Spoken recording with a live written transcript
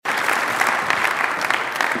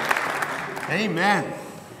Amen.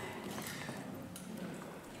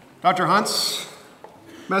 Dr. Hunt's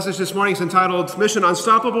message this morning is entitled Mission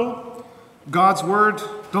Unstoppable, God's Word,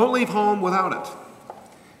 Don't Leave Home Without It.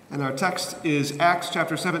 And our text is Acts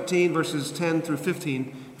chapter 17, verses 10 through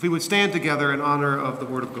 15. If we would stand together in honor of the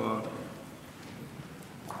Word of God.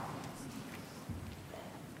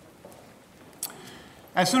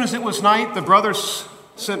 As soon as it was night, the brothers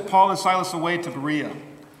sent Paul and Silas away to Berea.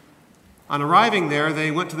 On arriving there, they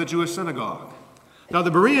went to the Jewish synagogue. Now the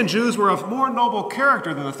Berean Jews were of more noble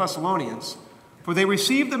character than the Thessalonians, for they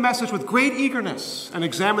received the message with great eagerness and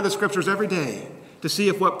examined the scriptures every day to see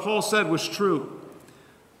if what Paul said was true.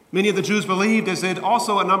 Many of the Jews believed, as did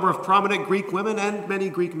also a number of prominent Greek women and many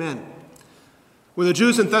Greek men. When the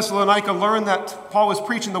Jews in Thessalonica learned that Paul was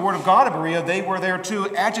preaching the word of God in Berea, they were there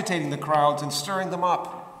too, agitating the crowds and stirring them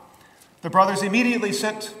up. The brothers immediately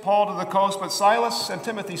sent Paul to the coast, but Silas and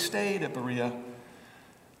Timothy stayed at Berea.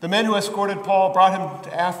 The men who escorted Paul brought him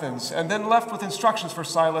to Athens and then left with instructions for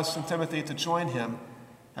Silas and Timothy to join him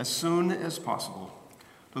as soon as possible.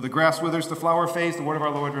 Though the grass withers, the flower fades, the word of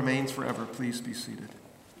our Lord remains forever. Please be seated.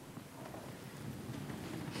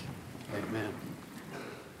 Amen.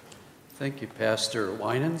 Thank you, Pastor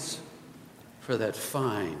Winans, for that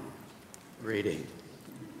fine reading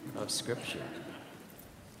of Scripture.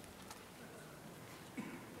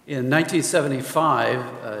 In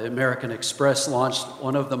 1975, American Express launched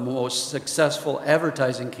one of the most successful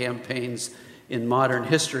advertising campaigns in modern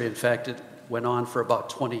history. In fact, it went on for about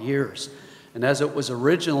 20 years. And as it was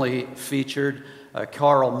originally featured,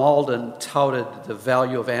 Carl Malden touted the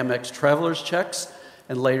value of Amex traveler's checks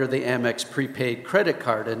and later the Amex prepaid credit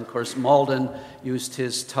card. And of course, Malden used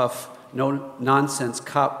his tough, no-nonsense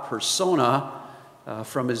cop persona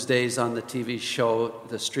from his days on the TV show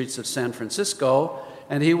The Streets of San Francisco,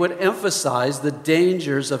 and he would emphasize the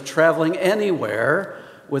dangers of traveling anywhere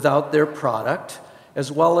without their product,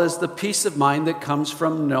 as well as the peace of mind that comes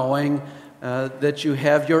from knowing that you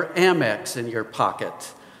have your Amex in your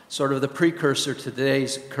pocket, sort of the precursor to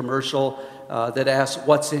today's commercial that asks,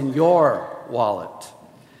 what's in your wallet?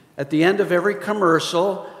 At the end of every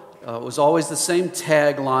commercial, it was always the same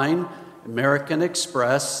tagline, American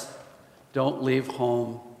Express, don't leave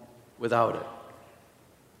home without it.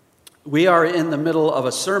 We are in the middle of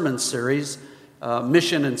a sermon series,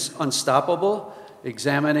 Mission Unstoppable,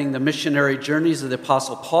 examining the missionary journeys of the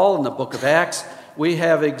Apostle Paul in the book of Acts. We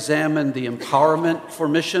have examined the empowerment for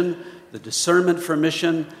mission, the discernment for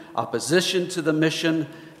mission, opposition to the mission.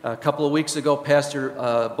 A couple of weeks ago, Pastor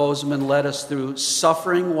Bozeman led us through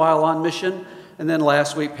suffering while on mission. And then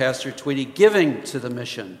last week, Pastor Tweedy giving to the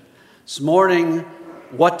mission. This morning,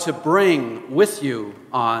 what to bring with you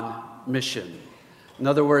on mission. In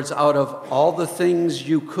other words, out of all the things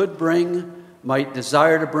you could bring, might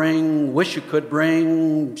desire to bring, wish you could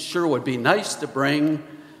bring, sure would be nice to bring,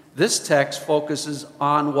 this text focuses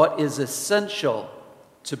on what is essential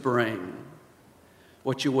to bring,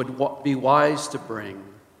 what you would be wise to bring,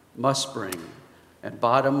 must bring. And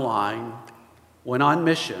bottom line, when on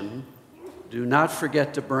mission, do not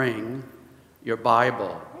forget to bring your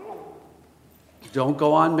Bible. Don't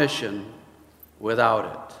go on mission without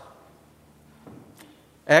it.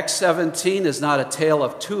 Acts 17 is not a tale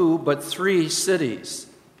of two, but three cities.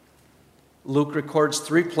 Luke records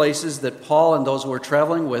three places that Paul and those who were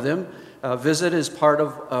traveling with him visit as part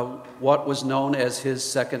of what was known as his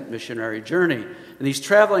second missionary journey. And he's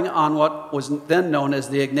traveling on what was then known as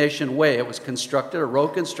the Ignatian Way. It was a road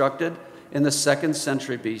constructed in the 2nd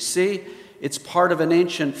century BC. It's part of an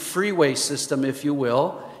ancient freeway system, if you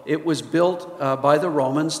will. It was built by the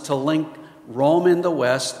Romans to link Rome in the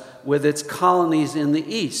west with its colonies in the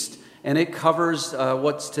east. And it covers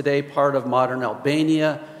what's today part of modern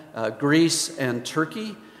Albania, Greece, and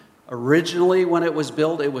Turkey. Originally, when it was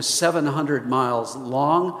built, it was 700 miles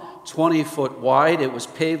long, 20 foot wide. It was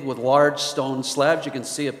paved with large stone slabs. You can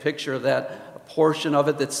see a picture of that, a portion of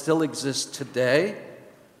it that still exists today.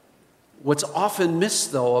 What's often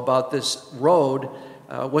missed, though, about this road,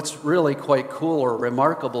 what's really quite cool or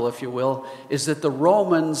remarkable, if you will, is that the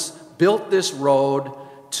Romans built this road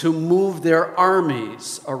to move their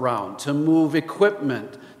armies around, to move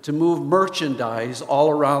equipment, to move merchandise all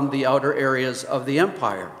around the outer areas of the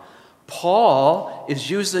empire. Paul is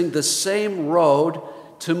using the same road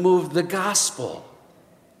to move the gospel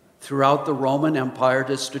throughout the Roman Empire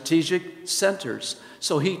to strategic centers.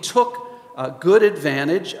 So he took good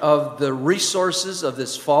advantage of the resources of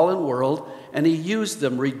this fallen world, and he used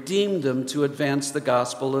them, redeemed them to advance the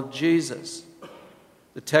gospel of Jesus.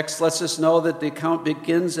 The text lets us know that the account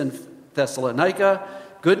begins in Thessalonica.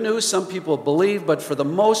 Good news, some people believe, but for the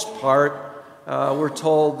most part, we're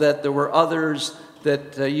told that there were others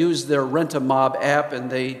that used their Rent-A-Mob app, and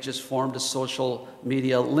they just formed a social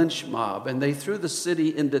media lynch mob. And they threw the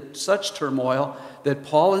city into such turmoil that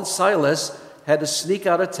Paul and Silas had to sneak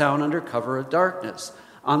out of town under cover of darkness.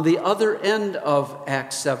 On the other end of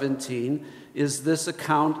Acts 17 is this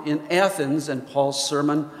account in Athens and Paul's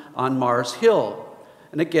sermon on Mars Hill.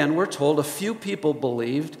 And again, we're told a few people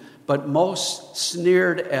believed, but most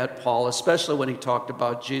sneered at Paul, especially when he talked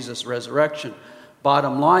about Jesus' resurrection.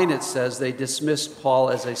 Bottom line, it says they dismissed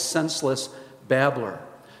Paul as a senseless babbler.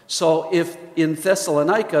 So if in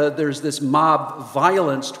Thessalonica there's this mob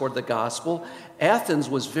violence toward the gospel, Athens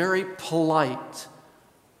was very polite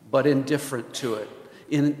but indifferent to it.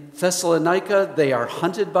 In Thessalonica, they are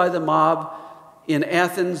hunted by the mob. In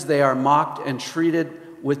Athens, they are mocked and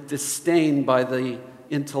treated with disdain by the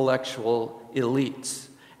intellectual elites.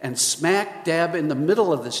 And smack dab in the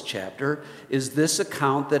middle of this chapter is this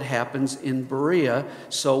account that happens in Berea,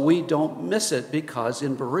 so we don't miss it, because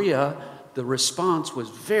in Berea, the response was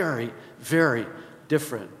very, very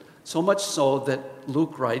different. So much so that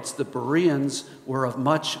Luke writes the Bereans were of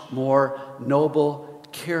much more noble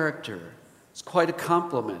character. It's quite a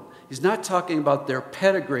compliment. He's not talking about their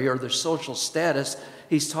pedigree or their social status.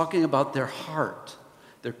 He's talking about their heart,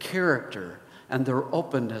 their character, and their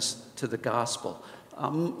openness to the gospel.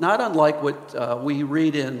 Not unlike what we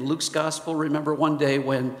read in Luke's gospel. Remember one day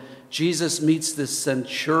when Jesus meets this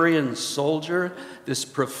centurion soldier, this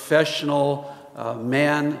professional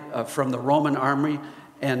man from the Roman army,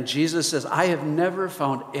 and Jesus says, "I have never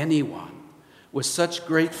found anyone with such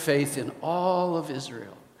great faith in all of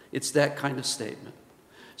Israel." It's that kind of statement.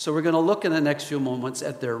 So we're going to look in the next few moments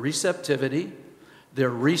at their receptivity, their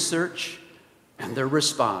research, and their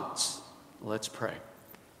response. Let's pray.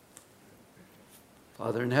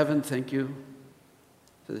 Father in heaven, thank you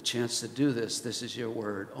for the chance to do this. This is your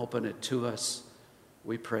word. Open it to us.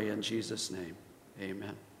 We pray in Jesus' name.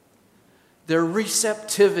 Amen. Their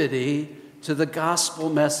receptivity to the gospel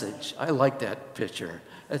message. I like that picture.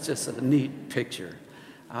 That's just a neat picture.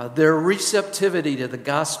 Their receptivity to the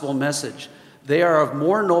gospel message. They are of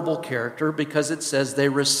more noble character because it says they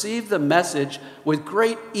received the message with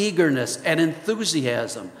great eagerness and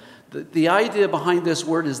enthusiasm. The idea behind this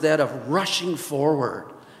word is that of rushing forward.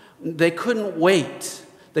 They couldn't wait.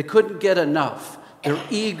 They couldn't get enough. They're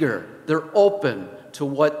eager. They're open to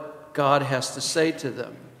what God has to say to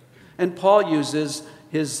them. And Paul uses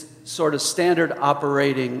his sort of standard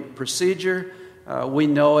operating procedure. We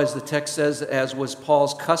know, as the text says, as was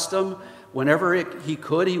Paul's custom, whenever he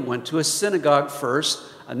could, he went to a synagogue first.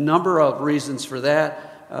 A number of reasons for that.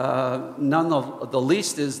 None of the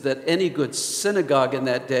least is that any good synagogue in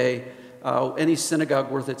that day, any synagogue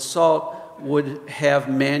worth its salt, would have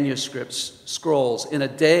manuscripts, scrolls. In a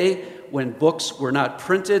day when books were not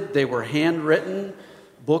printed, they were handwritten.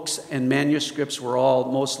 Books and manuscripts were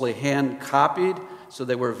all mostly hand copied, so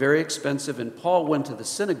they were very expensive. And Paul went to the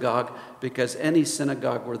synagogue because any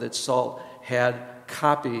synagogue worth its salt had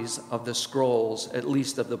copies of the scrolls, at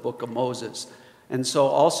least of the book of Moses. And so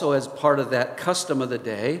also as part of that custom of the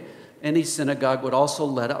day, any synagogue would also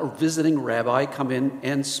let a visiting rabbi come in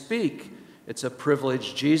and speak. It's a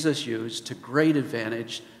privilege Jesus used to great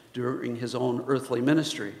advantage during his own earthly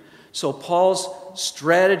ministry. So Paul's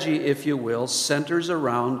strategy, if you will, centers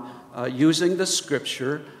around using the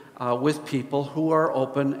scripture with people who are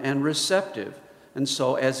open and receptive. And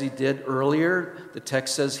so as he did earlier, the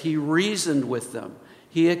text says he reasoned with them.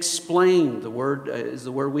 He explained. The word is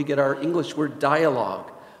the word we get our English word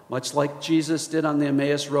dialogue, much like Jesus did on the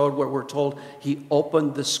Emmaus Road, where we're told he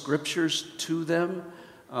opened the scriptures to them.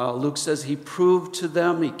 Luke says he proved to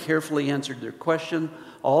them, he carefully answered their question.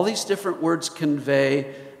 All these different words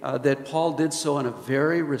convey that Paul did so in a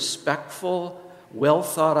very respectful, well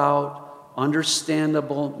thought out,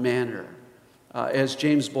 understandable manner. As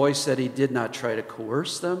James Boyce said, he did not try to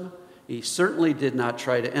coerce them. He certainly did not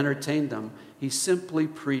try to entertain them. He simply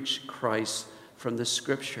preached Christ from the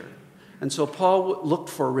scripture. And so Paul looked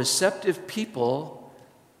for receptive people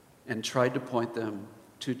and tried to point them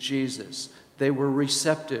to Jesus. They were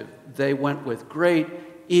receptive. They went with great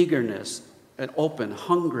eagerness and open,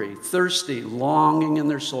 hungry, thirsty, longing in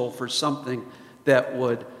their soul for something that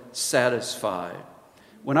would satisfy.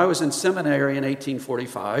 When I was in seminary in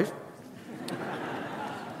 1845,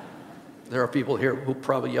 there are people here who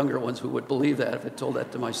probably younger ones who would believe that if I told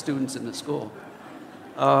that to my students in the school.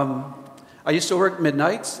 I used to work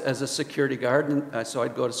midnights as a security guard, and so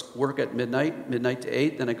I'd go to work at midnight to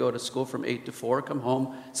 8, then I'd go to school from 8 to 4, come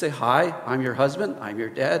home, say, "Hi, I'm your husband, I'm your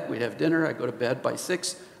dad," we'd have dinner, I'd go to bed by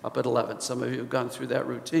 6, up at 11. Some of you have gone through that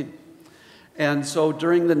routine. And so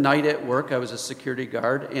during the night at work, I was a security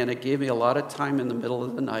guard, and it gave me a lot of time in the middle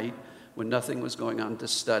of the night when nothing was going on to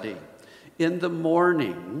study. In the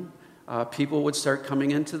morning, people would start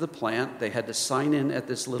coming into the plant. They had to sign in at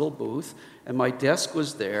this little booth, and my desk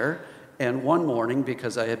was there. And one morning,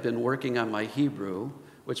 because I had been working on my Hebrew,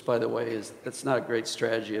 which, by the way, it's not a great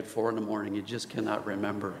strategy at 4 in the morning. You just cannot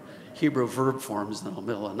remember Hebrew verb forms in the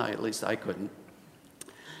middle of the night. At least I couldn't.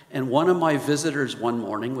 And one of my visitors one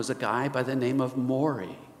morning was a guy by the name of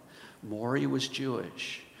Maury. Maury was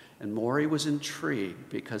Jewish. And Maury was intrigued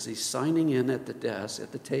because he's signing in at the desk,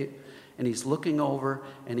 at the tape, and he's looking over,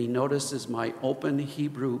 and he notices my open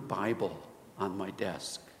Hebrew Bible on my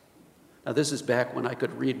desk. Now, this is back when I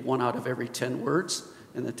could read 1 out of every 10 words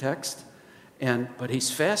in the text. But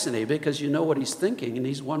he's fascinated because you know what he's thinking, and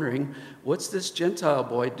he's wondering, what's this Gentile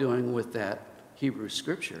boy doing with that Hebrew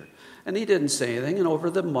scripture? And he didn't say anything, and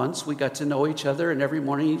over the months we got to know each other, and every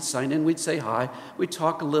morning he'd sign in, we'd say hi, we'd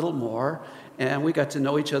talk a little more, and we got to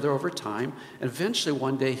know each other over time. And eventually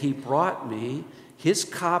one day he brought me his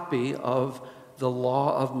copy of the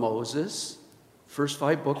Law of Moses, first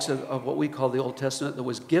 5 books of what we call the Old Testament, that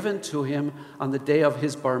was given to him on the day of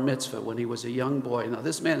his bar mitzvah when he was a young boy. Now,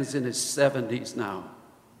 this man is in his 70s now.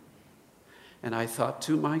 And I thought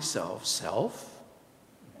to myself,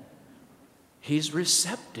 he's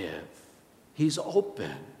receptive. He's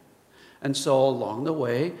open. And so along the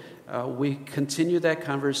way, we continued that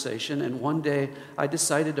conversation. And one day, I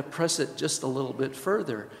decided to press it just a little bit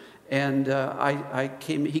further. And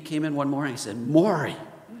he came in one morning and he said, Maury,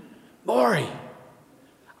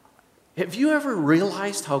 have you ever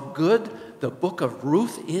realized how good the book of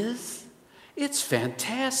Ruth is? It's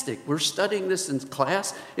fantastic. We're studying this in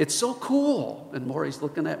class. It's so cool. And Maury's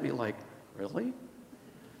looking at me like, really?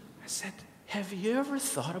 I said, have you ever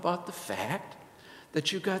thought about the fact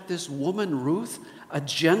that you got this woman, Ruth, a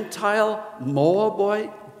Gentile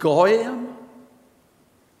Moabite Goyim,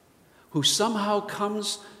 who somehow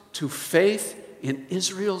comes to faith in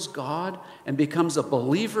Israel's God and becomes a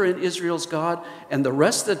believer in Israel's God, and the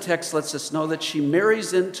rest of the text lets us know that she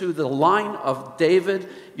marries into the line of David,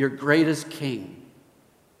 your greatest king.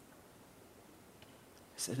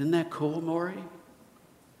 I said, isn't that cool, Maury?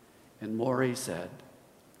 And Maury said,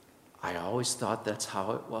 I always thought that's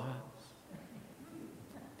how it was,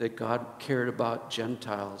 that God cared about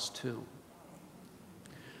Gentiles too.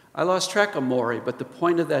 I lost track of Maury, but the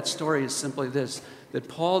point of that story is simply this, that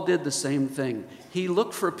Paul did the same thing. He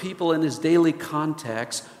looked for people in his daily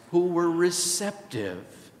contacts who were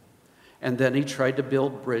receptive. And then he tried to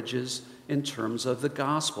build bridges in terms of the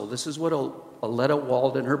gospel. This is what Aletta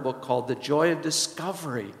Wald in her book called The Joy of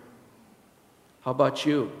Discovery. How about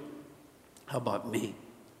you? How about me?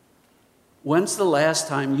 When's the last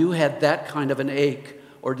time you had that kind of an ache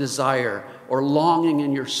or desire or longing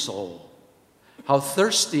in your soul? How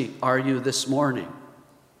thirsty are you this morning?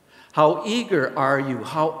 How eager are you?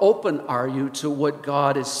 How open are you to what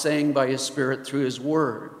God is saying by His Spirit through His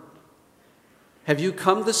Word? Have you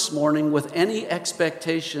come this morning with any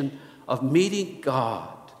expectation of meeting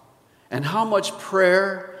God? And how much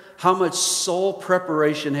prayer, how much soul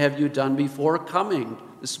preparation have you done before coming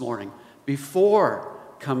this morning? Before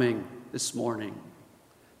coming this morning.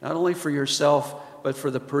 Not only for yourself, but for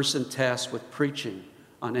the person tasked with preaching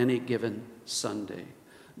on any given Sunday.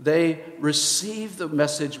 They received the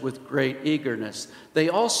message with great eagerness. They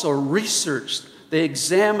also researched, they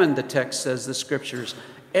examined, the text says, the scriptures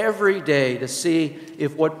every day to see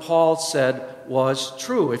if what Paul said was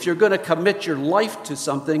true. If you're going to commit your life to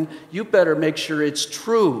something, you better make sure it's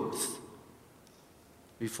truth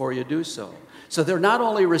before you do so. So they're not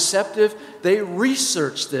only receptive, they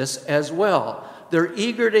research this as well. They're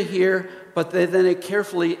eager to hear, but they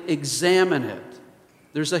carefully examine it.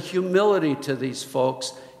 There's a humility to these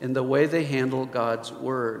folks in the way they handle God's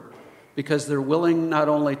word, because they're willing not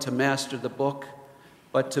only to master the book,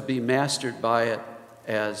 but to be mastered by it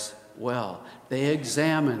as well. They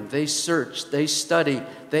examine, they search, they study,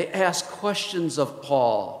 they ask questions of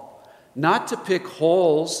Paul, not to pick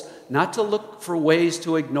holes, not to look for ways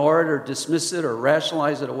to ignore it or dismiss it or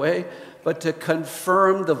rationalize it away, but to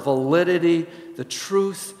confirm the validity, the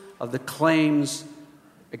truth of the claims,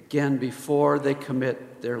 again, before they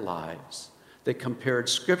commit their lives. They compared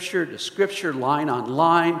scripture to scripture, line on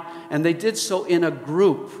line, and they did so in a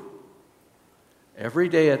group. Every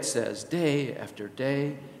day it says, day after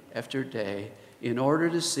day after day, in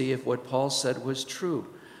order to see if what Paul said was true.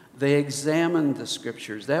 They examined the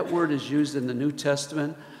scriptures. That word is used in the New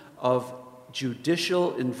Testament of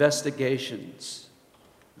judicial investigations.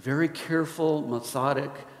 Very careful,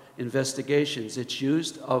 methodic investigations. It's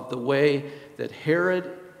used of the way that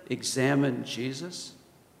Herod examined Jesus.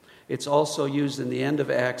 It's also used in the end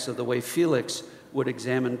of Acts of the way Felix would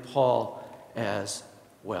examine Paul as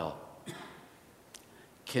well.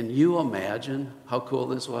 Can you imagine how cool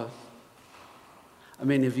this was? I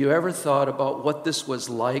mean, have you ever thought about what this was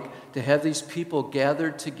like to have these people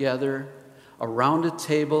gathered together around a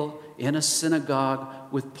table in a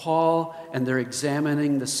synagogue with Paul, and they're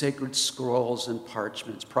examining the sacred scrolls and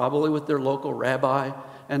parchments, probably with their local rabbi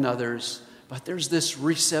and others. But there's this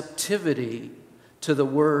receptivity to the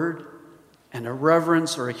word and a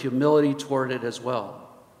reverence or a humility toward it as well.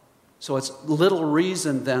 So it's little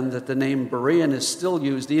reason then that the name Berean is still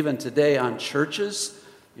used even today on churches,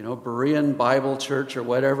 Berean Bible Church or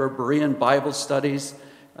whatever, Berean Bible studies.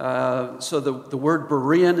 So the word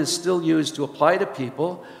Berean is still used to apply to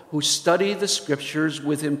people who study the scriptures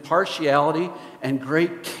with impartiality and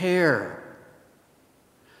great care.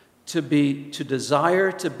 To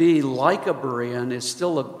desire to be like a Berean is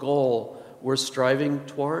still a goal worth striving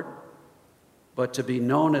toward, but to be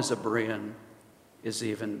known as a Berean is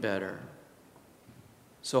even better.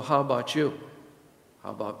 So how about you?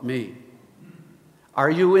 How about me?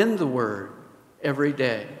 Are you in the Word every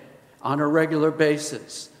day, on a regular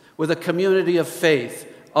basis, with a community of faith,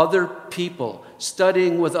 other people,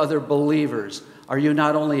 studying with other believers? Are you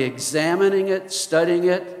not only examining it, studying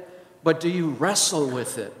it, but do you wrestle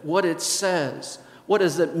with it, what it says? What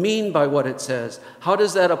does it mean by what it says? How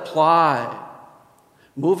does that apply?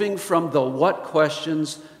 Moving from the what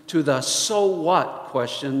questions to the so what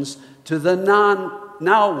questions to the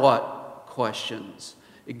now what questions.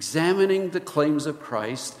 Examining the claims of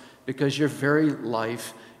Christ because your very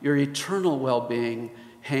life, your eternal well-being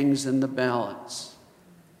hangs in the balance.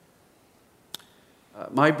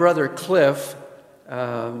 My brother Cliff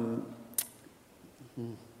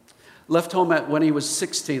left home when he was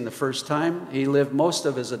 16 the first time. He lived most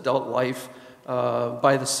of his adult life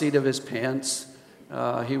by the seat of his pants.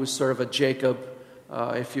 He was sort of a Jacob,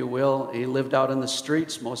 if you will. He lived out in the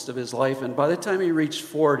streets most of his life. And by the time he reached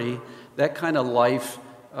 40, that kind of life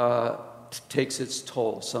takes its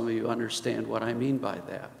toll. Some of you understand what I mean by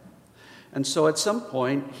that. And so at some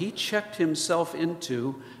point, he checked himself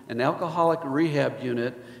into an alcoholic rehab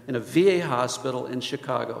unit in a VA hospital in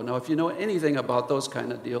Chicago. Now, if you know anything about those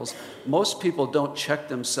kind of deals, most people don't check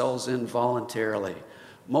themselves in voluntarily.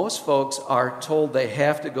 Most folks are told they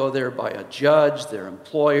have to go there by a judge, their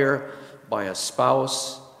employer, by a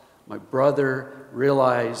spouse. My brother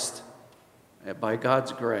realized, by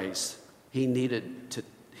God's grace, he needed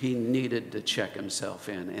to check himself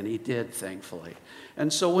in, and he did, thankfully.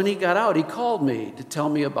 And so when he got out, he called me to tell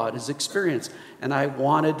me about his experience, and I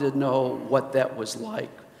wanted to know what that was like,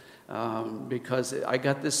 because I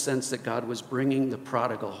got this sense that God was bringing the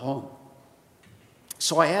prodigal home.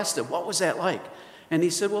 So I asked him, what was that like? And he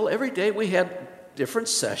said, well, every day we had different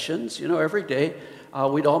sessions. Every day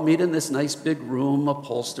we'd all meet in this nice big room,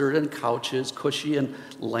 upholstered and couches, cushy and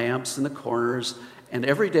lamps in the corners. And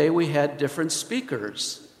every day we had different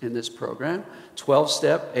speakers in this program,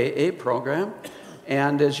 12-step AA program.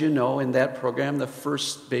 And as you know, in that program, the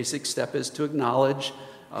first basic step is to acknowledge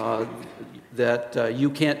that you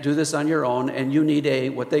can't do this on your own, and you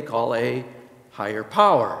need what they call a higher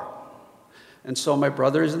power. And so my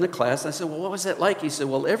brother is in the class, and I said, well, what was that like? He said,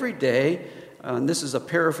 well, every day, and this is a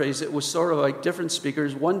paraphrase, it was sort of like different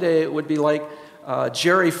speakers. One day it would be like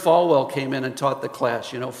Jerry Falwell came in and taught the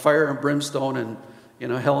class, fire and brimstone and,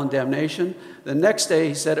 hell and damnation. The next day,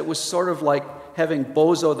 he said, it was sort of like having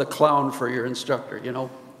Bozo the Clown for your instructor,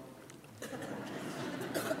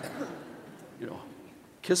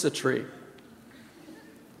 kiss a tree.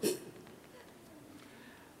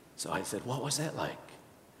 So I said, what was that like?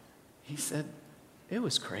 He said, it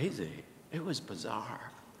was crazy. It was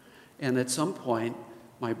bizarre. And at some point,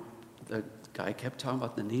 the guy kept talking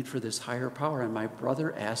about the need for this higher power, and my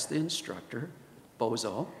brother asked the instructor,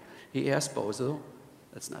 Bozo, he asked Bozo,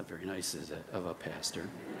 that's not very nice, is it, of a pastor.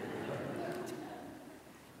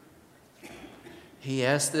 He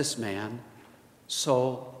asked this man,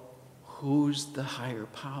 so who's the higher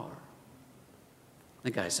power?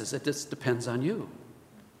 The guy says, it just depends on you.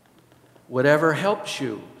 Whatever helps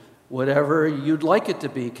you, whatever you'd like it to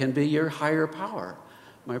be, can be your higher power.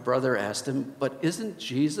 My brother asked him, but isn't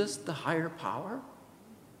Jesus the higher power?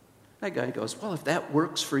 That guy goes, well, if that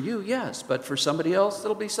works for you, yes, but for somebody else,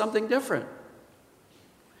 it'll be something different.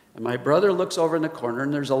 And my brother looks over in the corner,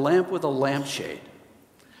 and there's a lamp with a lampshade.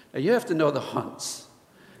 Now, you have to know the Hunts.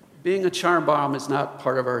 Being a charm bomb is not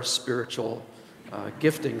part of our spiritual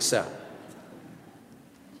gifting set.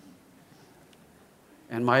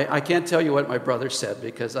 And I can't tell you what my brother said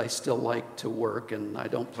because I still like to work and I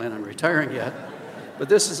don't plan on retiring yet. But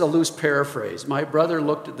this is a loose paraphrase. My brother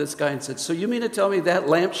looked at this guy and said, so you mean to tell me that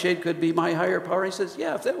lampshade could be my higher power? He says,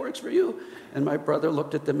 yeah, if that works for you. And my brother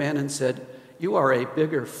looked at the man and said, you are a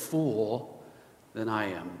bigger fool than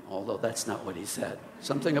I am, although that's not what he said.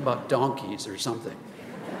 Something about donkeys or something.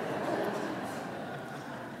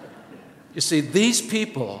 You see, these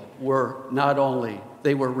people were not only,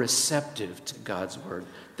 they were receptive to God's word.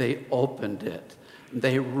 They opened it.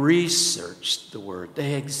 They researched the word.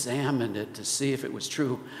 They examined it to see if it was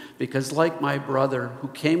true. Because like my brother who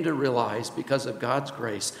came to realize because of God's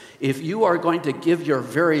grace, if you are going to give your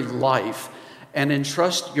very life and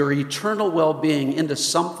entrust your eternal well-being into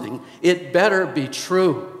something, it better be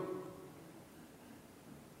true.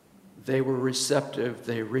 They were receptive.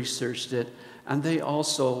 They researched it. And they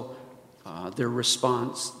also, their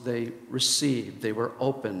response, they received. They were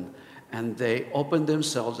open. And they opened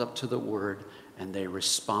themselves up to the word. And they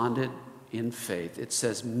responded in faith. It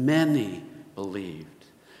says many believed.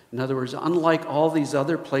 In other words, unlike all these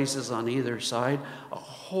other places on either side, a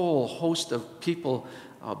whole host of people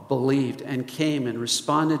believed and came and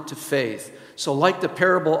responded to faith. So like the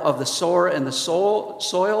parable of the sower and the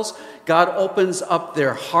soils, God opens up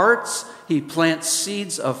their hearts. He plants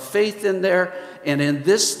seeds of faith in there. And in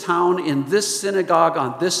this town, in this synagogue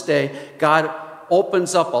on this day, God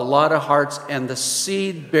opens up a lot of hearts and the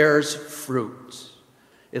seed bears fruit.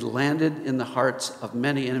 It landed in the hearts of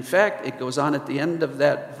many. And in fact, it goes on at the end of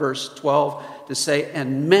that verse 12 to say,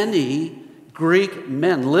 and many Greek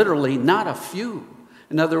men, literally not a few.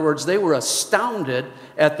 In other words, they were astounded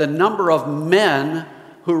at the number of men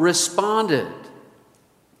who responded.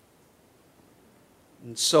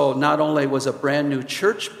 And so not only was a brand new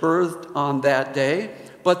church birthed on that day,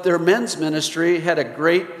 but their men's ministry had a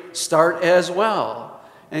great start as well.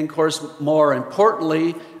 And of course, more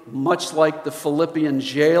importantly, much like the Philippian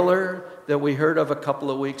jailer that we heard of a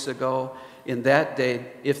couple of weeks ago, in that day,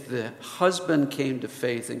 if the husband came to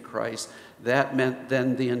faith in Christ, that meant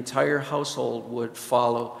then the entire household would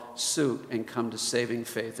follow suit and come to saving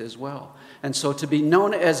faith as well. And so to be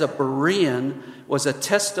known as a Berean was a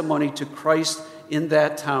testimony to Christ in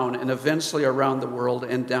that town and eventually around the world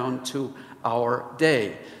and down to our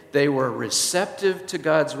day. They were receptive to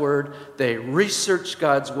God's word, they researched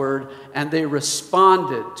God's word, and they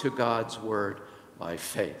responded to God's word by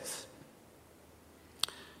faith.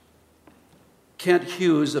 Kent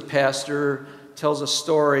Hughes, a pastor, tells a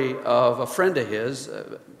story of a friend of his,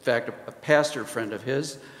 in fact, a pastor friend of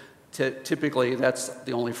his. Typically, that's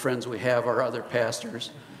the only friends we have are other pastors.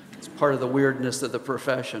 It's part of the weirdness of the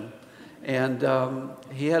profession. And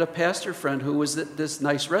he had a pastor friend who was at this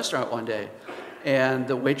nice restaurant one day. And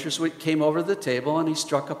the waitress came over to the table, and he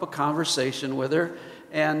struck up a conversation with her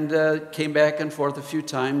and came back and forth a few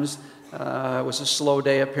times. It was a slow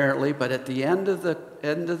day, apparently, but at the end of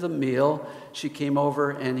the meal, she came over,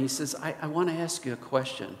 and he says, I want to ask you a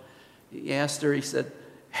question. He asked her, he said,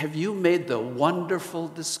 have you made the wonderful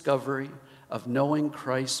discovery of knowing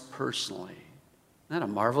Christ personally? Isn't that a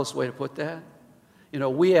marvelous way to put that? You know,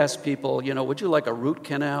 we ask people, would you like a root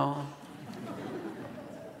canal?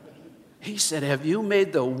 He said, have you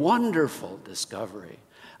made the wonderful discovery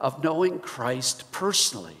of knowing Christ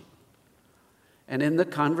personally? And in the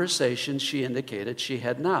conversation, she indicated she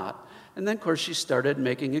had not. And then, of course, she started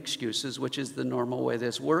making excuses, which is the normal way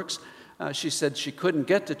this works. She said she couldn't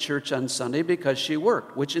get to church on Sunday because she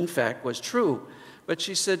worked, which in fact was true. But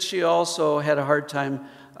she said she also had a hard time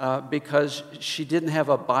because she didn't have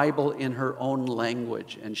a Bible in her own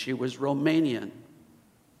language, and she was Romanian.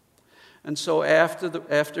 And so after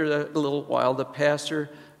a little while, the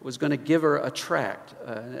pastor was going to give her a tract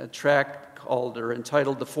called or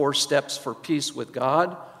entitled The 4 Steps for Peace with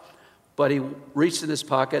God. But he reached in his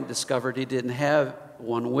pocket and discovered he didn't have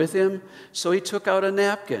one with him. So he took out a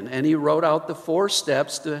napkin and he wrote out the 4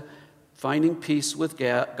 steps to finding peace with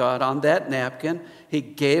God on that napkin. He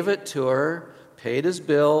gave it to her, paid his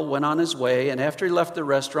bill, went on his way, and after he left the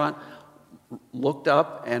restaurant, looked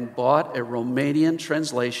up and bought a Romanian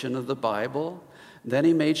translation of the Bible. Then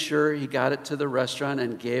he made sure he got it to the restaurant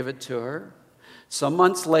and gave it to her. Some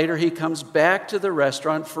months later, he comes back to the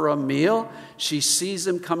restaurant for a meal. She sees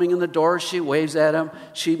him coming in the door. She waves at him.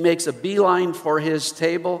 She makes a beeline for his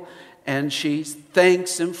table, and she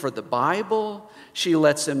thanks him for the Bible. She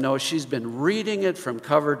lets him know she's been reading it from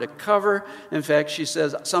cover to cover. In fact, she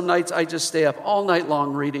says, some nights I just stay up all night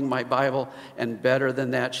long reading my Bible, and better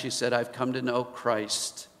than that, she said, I've come to know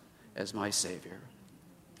Christ as my Savior.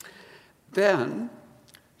 Then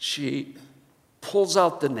she pulls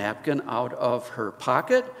out the napkin out of her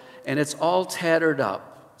pocket, and it's all tattered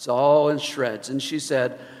up. It's all in shreds. And she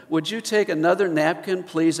said, would you take another napkin,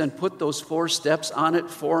 please, and put those 4 steps on it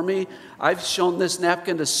for me? I've shown this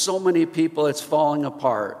napkin to so many people, it's falling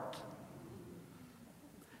apart.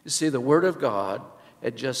 You see, the Word of God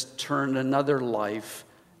had just turned another life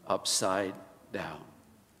upside down.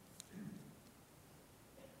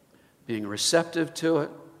 being receptive to it,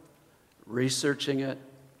 researching it,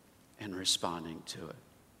 and responding to it.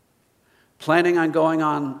 Planning on going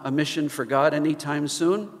on a mission for God anytime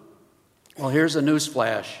soon? Well, here's a news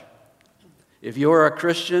flash. If you're a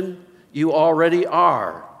Christian, you already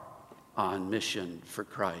are on mission for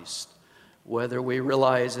Christ, whether we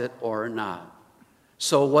realize it or not.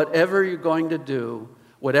 So whatever you're going to do,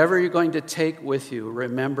 whatever you're going to take with you,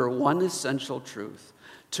 remember one essential truth,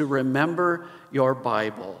 to remember your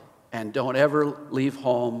Bible, and don't ever leave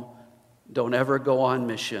home, don't ever go on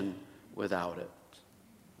mission without it.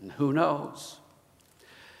 And who knows?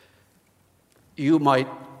 You might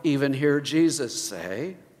even hear Jesus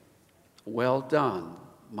say, "Well done,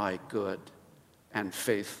 my good and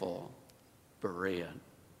faithful Berean."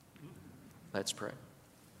 Let's pray.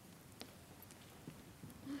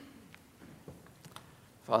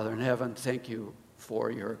 Father in heaven, thank you for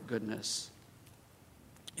your goodness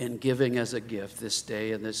in giving as a gift this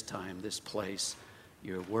day and this time, this place,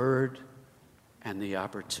 your word and the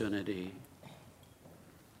opportunity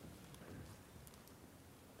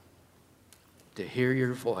to hear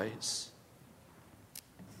your voice,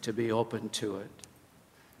 to be open to it,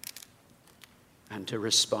 and to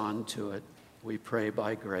respond to it. We pray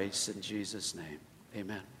by grace in Jesus' name.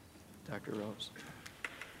 Amen. Dr. Rose.